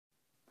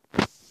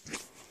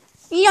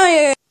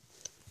Yeah.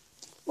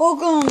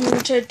 Welcome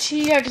to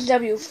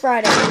TXW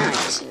Friday night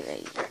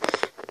today.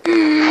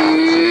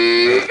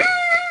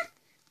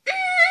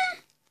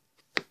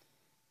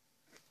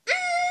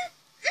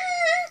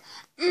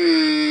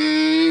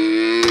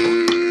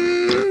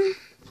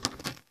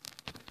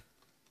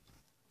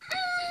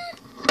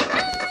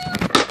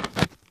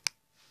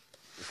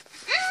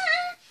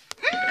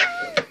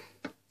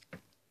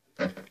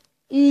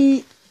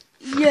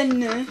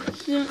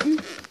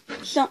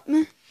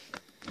 Something.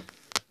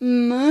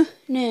 My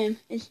name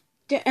is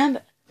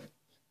Amber.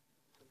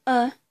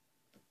 I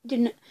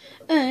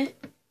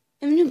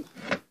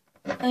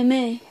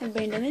may have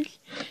brain damage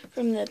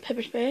from the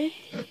pepper spray.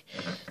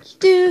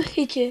 Still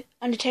hate you,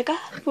 Undertaker,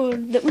 for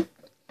that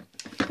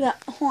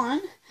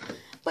one.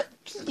 But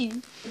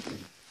still,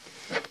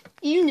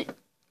 you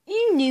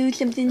knew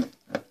something.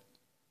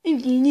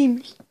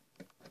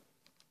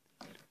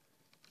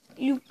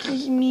 You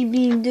accuse me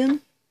being dumb.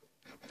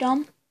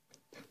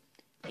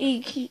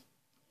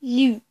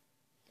 You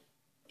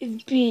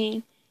of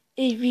being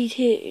a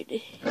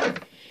retard.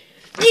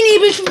 You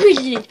need me for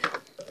president.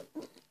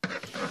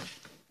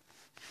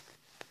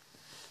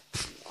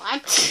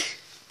 What?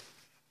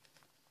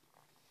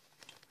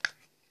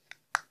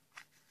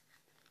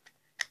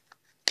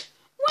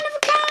 One of a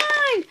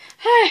kind.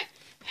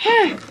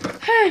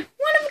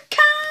 One of a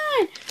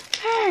kind.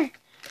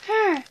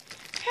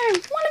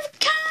 One of a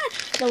kind.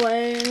 The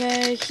way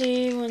they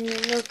see when you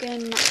look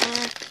in my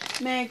eye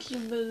makes you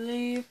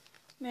believe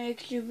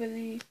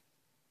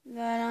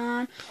that I'm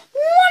one of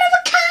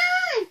a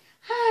kind.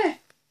 One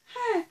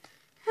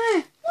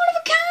of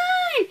a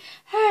kind.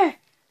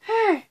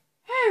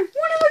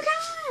 One of a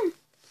kind.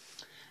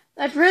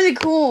 That's really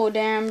cool,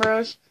 Dan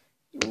Bros.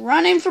 You're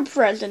running for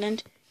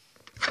president.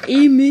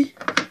 Amen.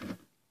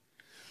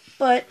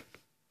 But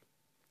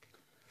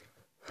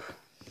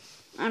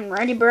I'm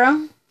ready, bro.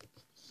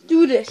 Let's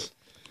do this.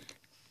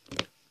 Ding,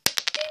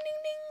 ding,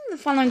 ding. The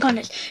following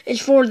contest is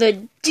for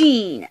the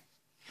Dean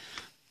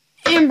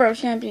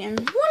Ambrose champion.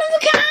 One of a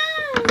kind.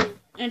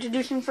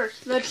 Introducing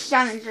first the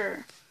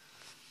challenger.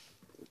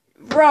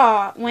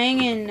 Raw,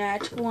 weighing in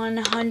at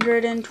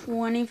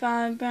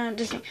 125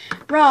 pounds.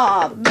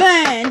 Rob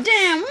Van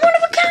Dam, one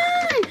of a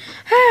kind.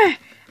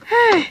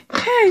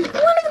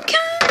 One of a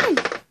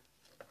kind.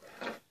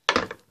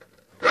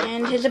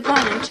 And his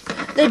opponent,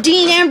 the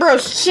Dean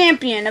Ambrose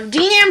champion of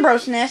Dean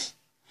Ambroseness,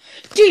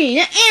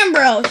 Dean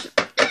Ambrose.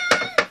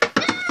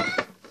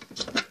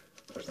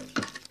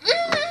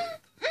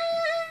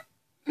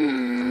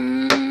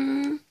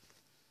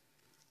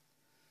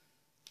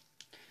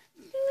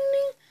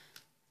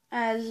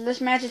 As this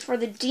match is for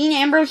the Dean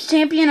Ambrose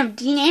champion of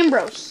Dean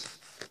Ambrose.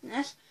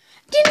 Yes.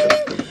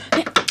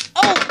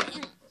 Oh,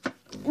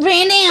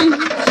 Van Dam.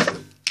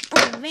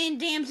 Oh, Van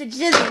Dam's a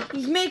jizzy.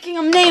 He's making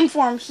a name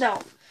for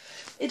himself.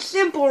 It's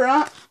simple,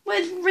 right?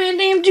 What's Van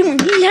Dam doing?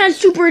 He has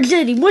super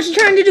agility. What's he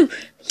trying to do?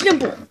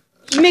 Simple.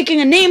 He's making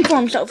a name for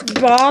himself,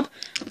 Bob.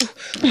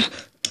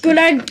 Good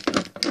idea.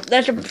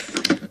 That's a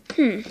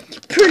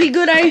pretty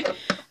good idea.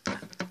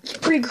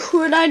 Pretty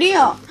good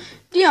idea.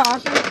 Yeah.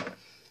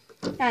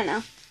 I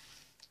know.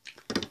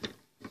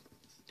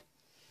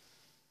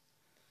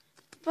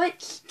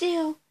 But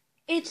still,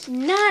 it's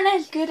not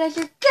as good as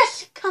your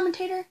guest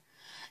commentator.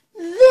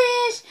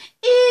 This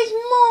is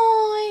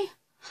my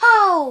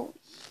house.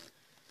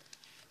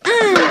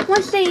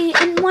 Once they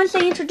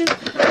introduce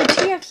the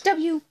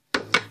TXW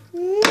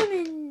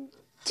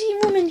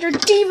Women's or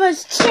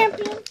Divas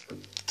champion,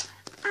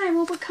 I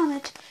will become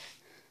it.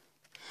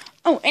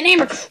 Oh, and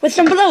Amber with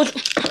some blows.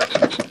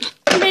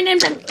 Van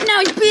Dam's done.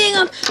 Now he's beating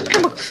up.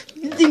 Amber,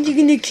 you think you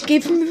can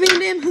escape from Van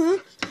Dam, huh?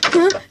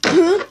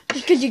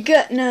 Just because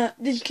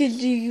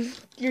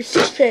your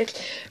six packs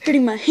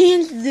hurting my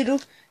hands a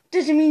little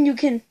doesn't mean you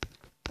can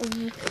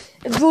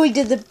avoid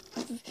the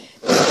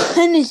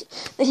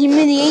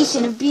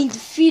humiliation of being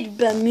defeated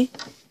by me.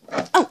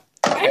 Oh,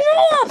 and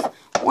off!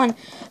 1,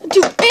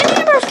 2, and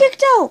Amber's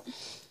kicked out.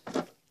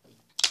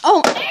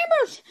 Oh,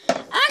 Amber's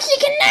actually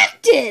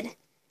connected.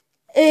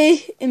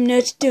 I am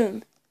not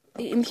dumb.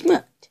 I am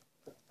smart.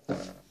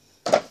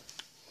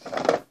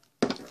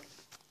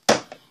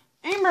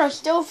 Ambrose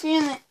still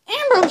feeling it.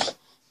 Ambrose!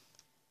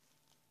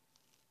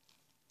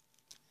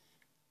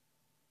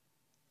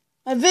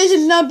 My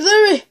vision's not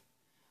blurry.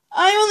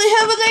 I only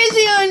have a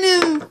lazy eye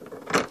now.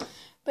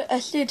 But I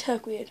still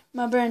talk weird.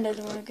 My brain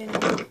doesn't work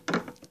anymore.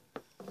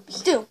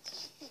 Still.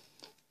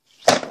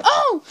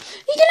 Oh!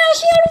 He can now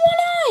see out of one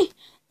eye!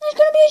 That's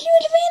gonna be a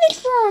huge advantage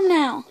for him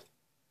now.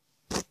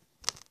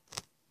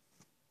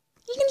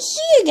 He can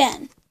see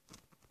again.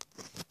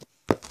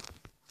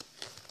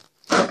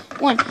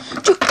 1, 2,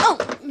 oh!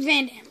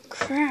 Van Dam.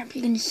 Crap,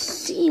 you can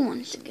see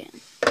once again.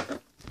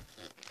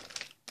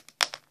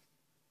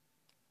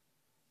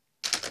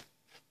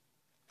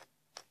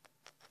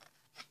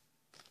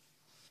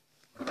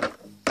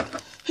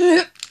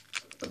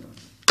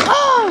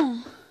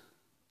 Oh!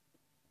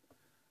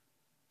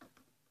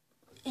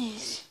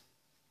 Yes.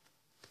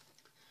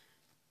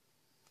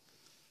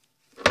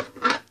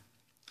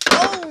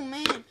 Oh,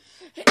 man.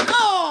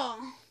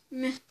 Oh!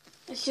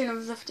 should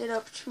have lifted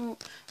up to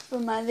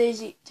my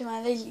lazy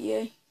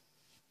eye.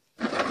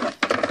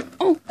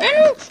 Oh, and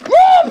oh,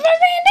 Van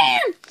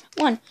Dam!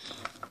 One.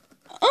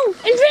 Oh,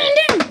 and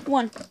Van Dam!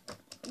 1,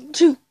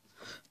 2.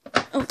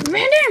 Oh,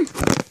 Van Dam!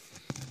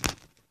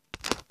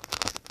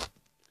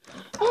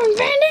 Oh, and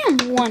Van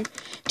Dam! 1,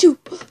 2,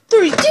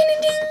 3. Ding,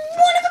 ding, ding!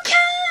 One of a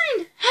kind!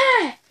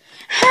 Hey!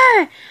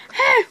 Hey!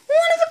 Hey!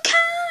 One of a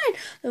kind!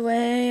 The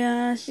way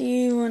I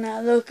see you when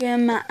I look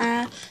in my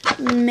eye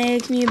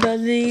makes me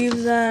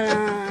believe that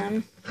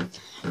I'm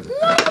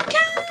one of a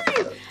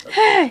kind!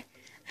 Hey!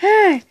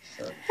 Hey!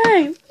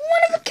 Hey!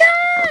 One of a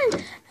kind!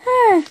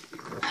 Hey!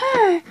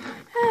 Hey!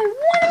 Hey!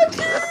 One of a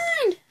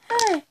kind!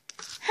 Hey!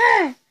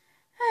 Hey!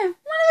 Hey!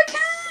 One of a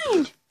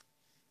kind!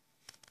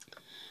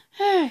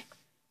 Hey!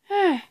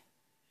 Hey!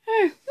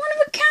 Hey! One of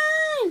a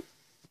kind!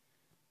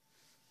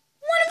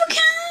 One of a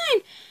kind!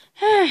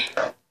 Hey!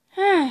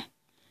 Hey!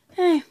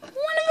 Hey!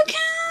 One of a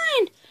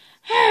kind!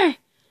 Hey!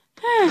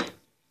 Hey!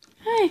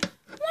 Hey!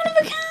 One of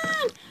a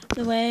kind!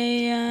 The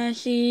way I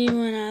see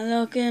when I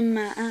look in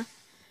my eye.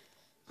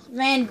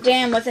 Van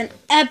Dam with an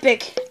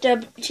epic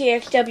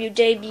TXW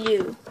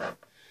debut.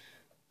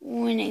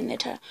 Winning the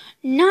title.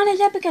 Not as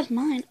epic as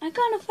mine. I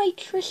gotta fight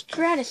Trish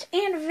Stratus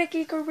and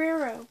Vicky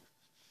Guerrero.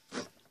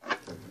 One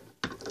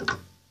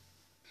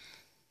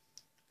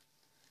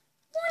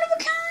of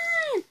a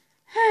kind!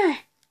 Hey!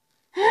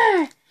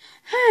 Hey!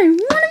 Hey!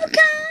 One of a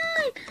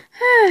kind!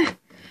 Hey!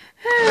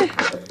 Hey!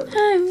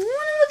 Hey!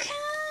 One of a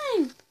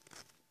kind!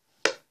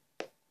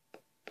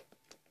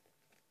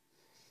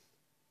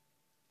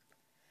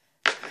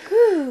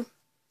 Whew.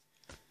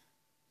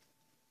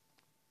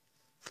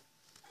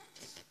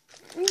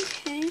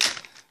 Okay.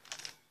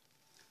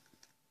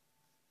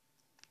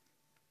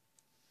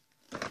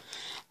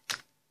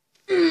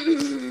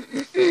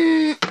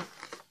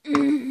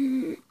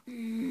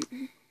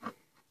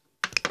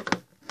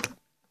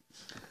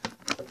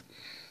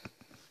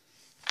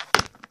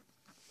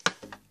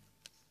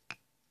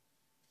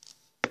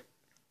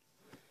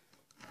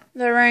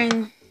 The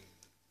ring.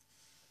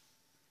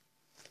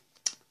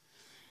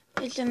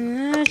 It's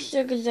in this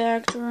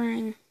exact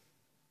ring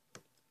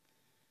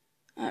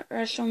at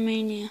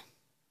WrestleMania.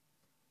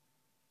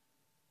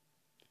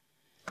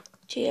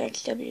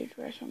 TXW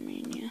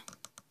WrestleMania.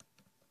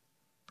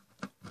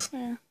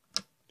 Where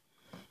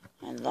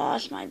I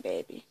lost my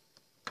baby.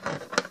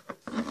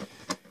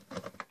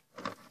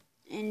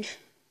 And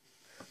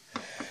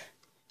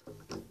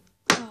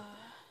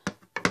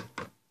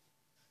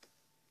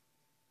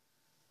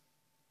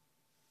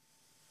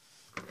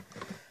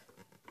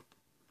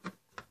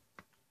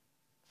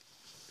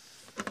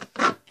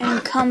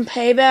come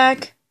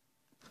payback,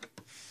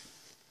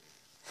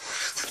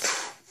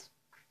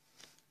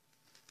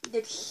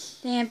 the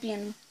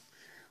champion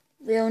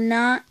will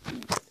not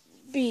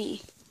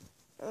be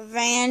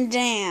Van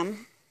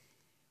Dam.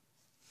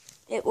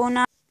 It will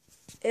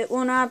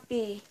not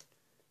be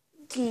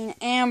Dean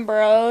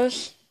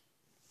Ambrose.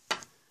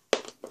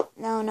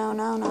 No.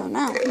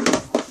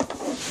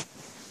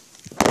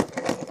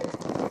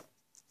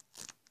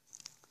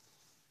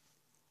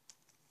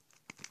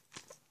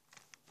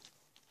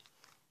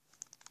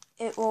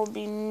 It will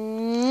be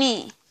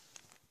me,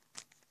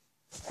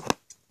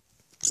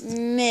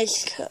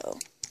 Mizco.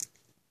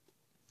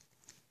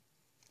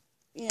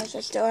 Yes, I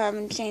still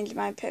haven't changed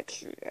my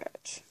picture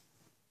yet.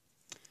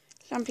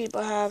 Some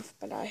people have,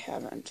 but I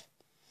haven't.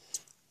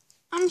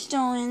 I'm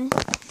still in.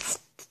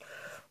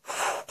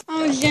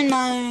 I was in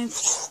my,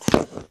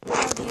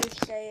 how do you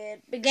say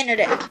it, beginner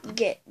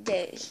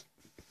days.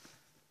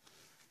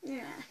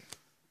 Yeah,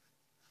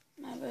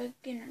 my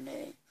beginner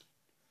days.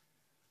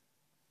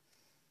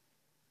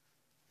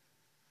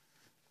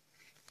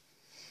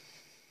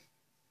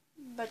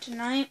 But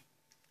tonight,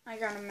 I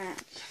got a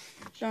match.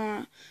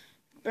 So,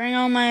 bring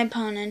on my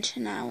opponent,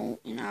 and I'll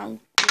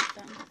beat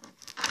them.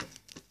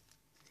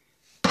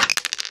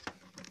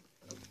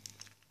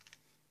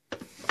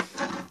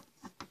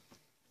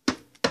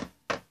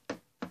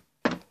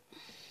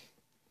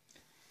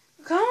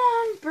 Come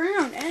on, bring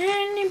on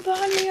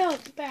anybody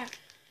else back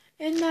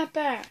in that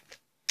back.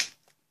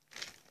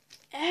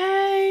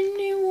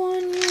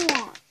 Anyone you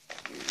want.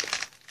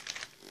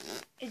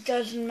 It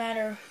doesn't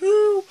matter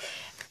who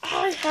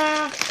I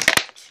have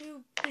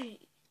to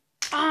beat.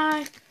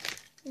 I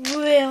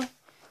will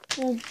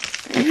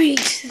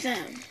beat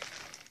them.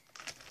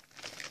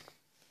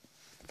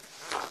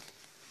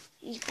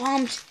 He's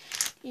pumped.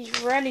 He's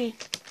ready.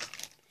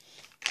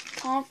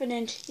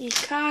 Confident. He's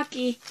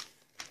cocky.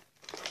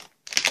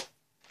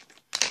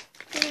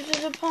 Who's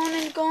his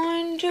opponent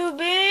going to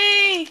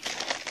be?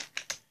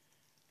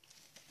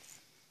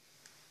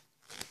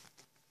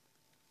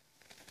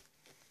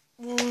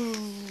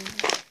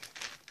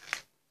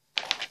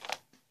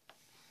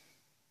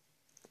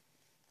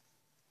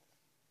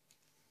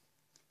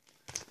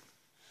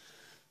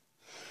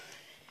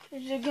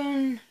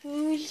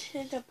 Who's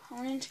his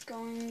opponent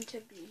going to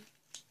be?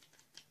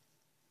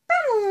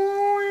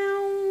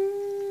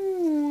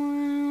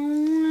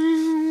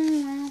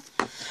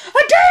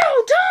 A tail,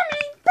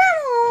 Tommy!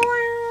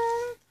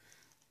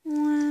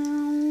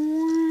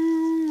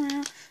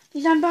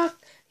 He's on back.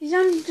 He's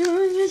on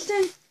doing his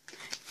thing.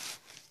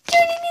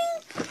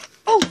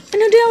 Oh,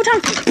 and a Dale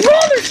Tom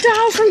brother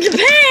style from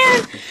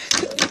Japan.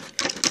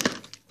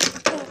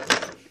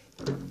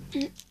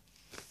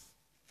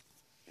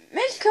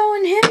 Mexico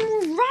and him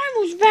were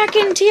rivals back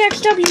in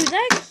TXW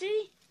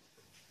Legacy.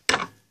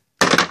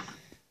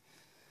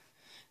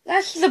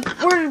 That's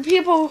where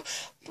people.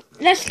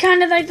 That's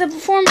kind of like the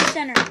Performance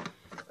Center.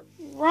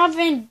 Rob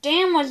Van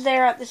Dam was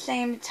there at the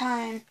same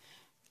time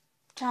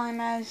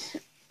as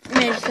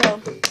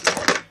Mexico.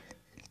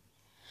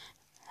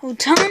 Oh,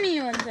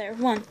 Tommy was there.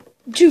 1,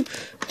 2,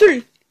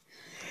 3.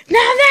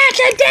 Now that's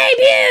a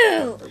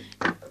debut.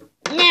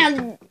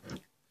 Now.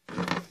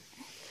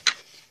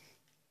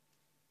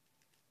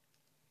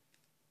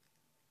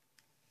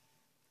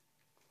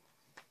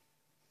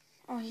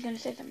 Oh, he's gonna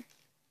say something.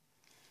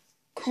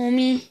 Call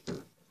me.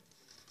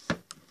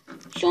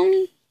 Show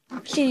me.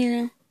 See you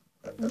now.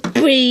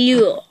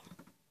 Blue.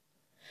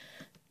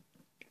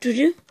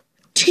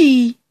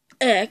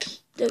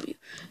 TXW.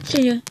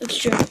 See you.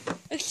 Extra.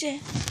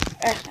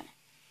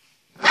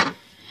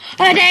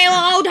 A day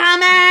old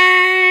Thomas.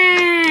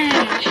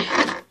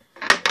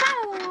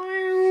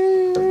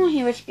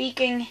 He was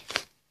speaking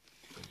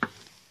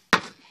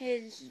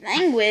his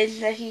language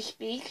that he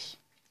speaks.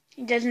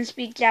 He doesn't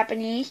speak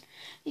Japanese.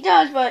 He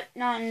does, but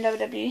not in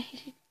WWE.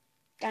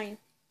 I mean,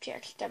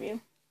 TXW.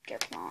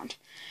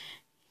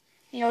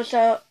 He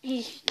also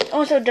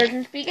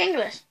doesn't speak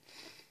English.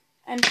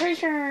 I'm pretty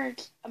sure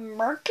it's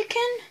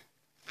American.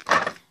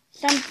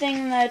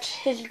 Something that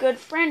his good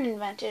friend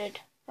invented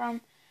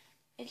from.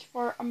 It's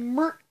for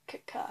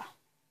America.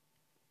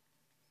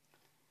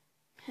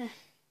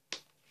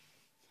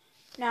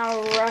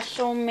 Now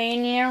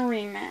WrestleMania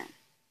rematch.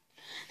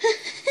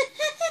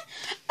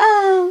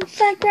 Oh, it's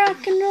like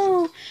rock and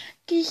roll.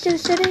 Keys to the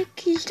city,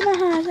 keys to my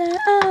heart.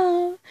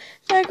 Oh,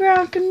 it's like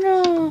rock and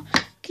roll.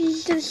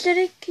 Keys to the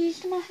city, keys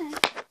to my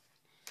heart.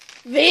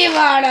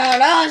 Viva la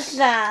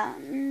Rosa!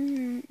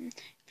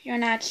 If you're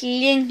not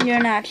cheating,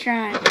 you're not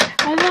trying.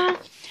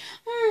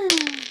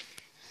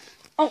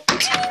 Oh,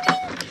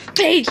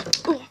 Paige!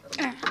 Oh,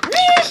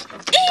 this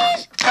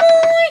is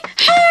my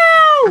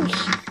house!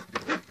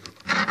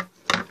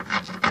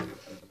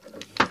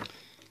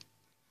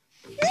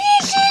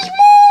 This is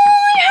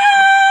my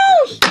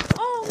house!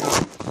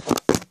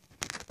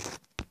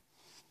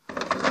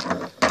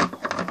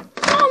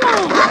 Oh my!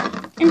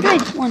 And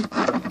Paige, 1,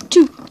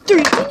 2, 3.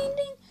 Ding, ding,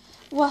 ding.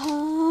 Wow.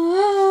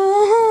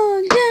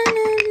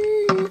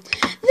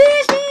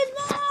 This is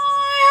my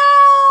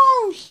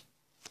house!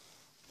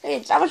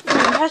 Paige, that was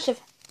pretty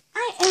impressive.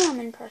 I am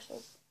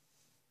impressive.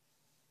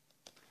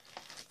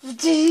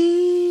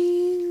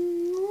 Ding.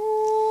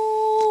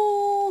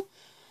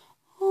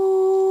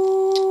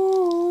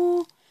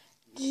 Oh.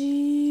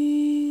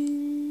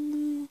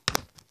 Ding.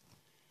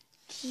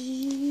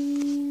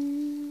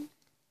 Ding.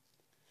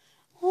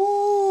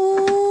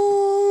 Oh.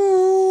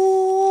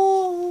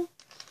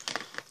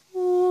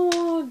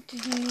 Oh.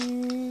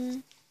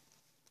 Ding.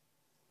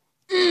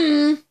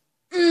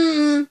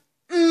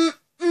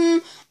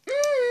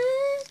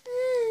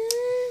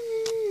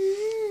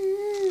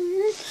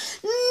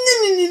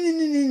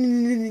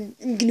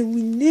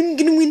 I'm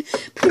gonna win.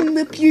 Put him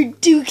up your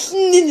dukes.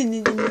 Come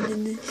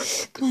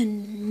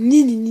on.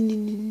 Ding,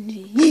 ding,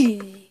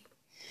 ding.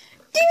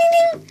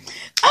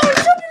 Oh,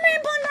 Superman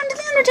punch onto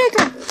the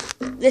Undertaker.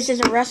 This is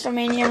a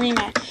WrestleMania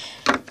rematch.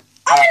 Oh,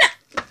 and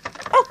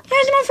oh, he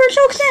has him on for a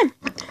choke slam.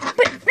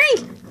 But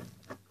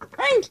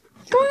Reigns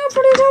going up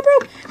for the top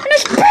rope. And a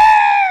spear!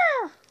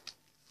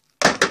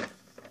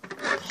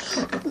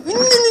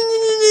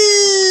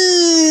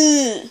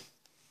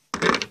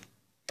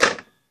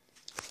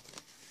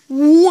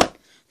 1,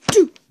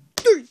 2,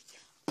 3.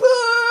 Boo!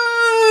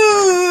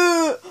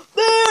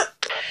 Boo!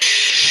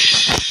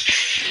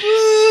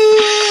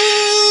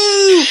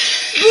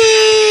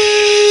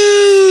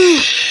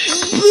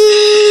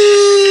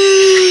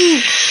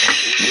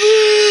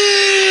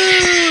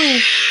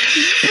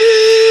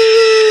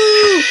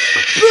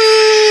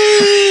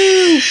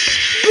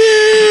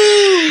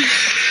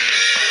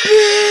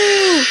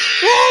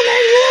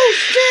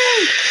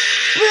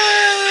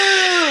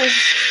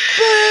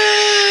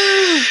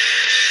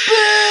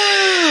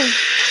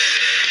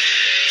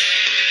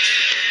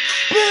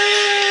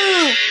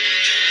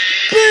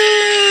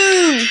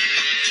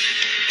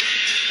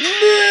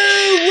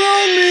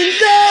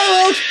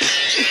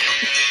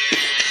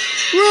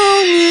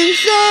 Roman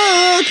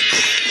sucks!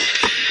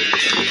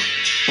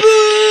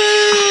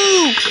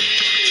 Boo!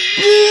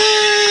 Boo! Boo!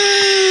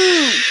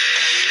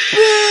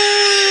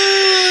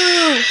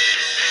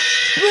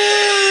 Boo! Boo!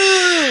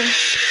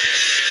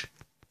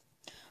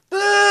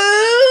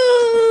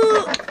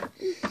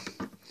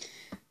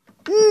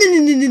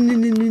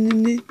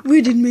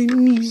 Where did my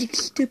music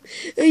stop?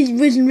 I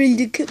wasn't ready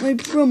to cut my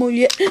promo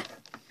yet.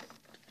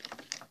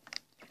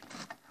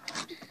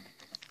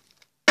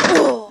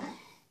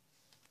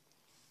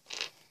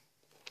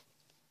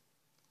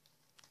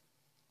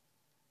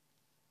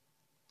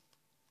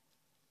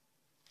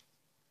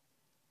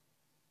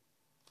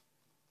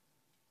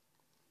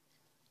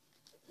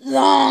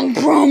 Long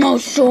promo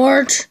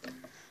short.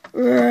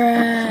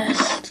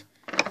 Rest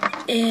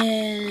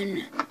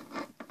in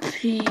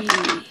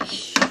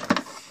peace.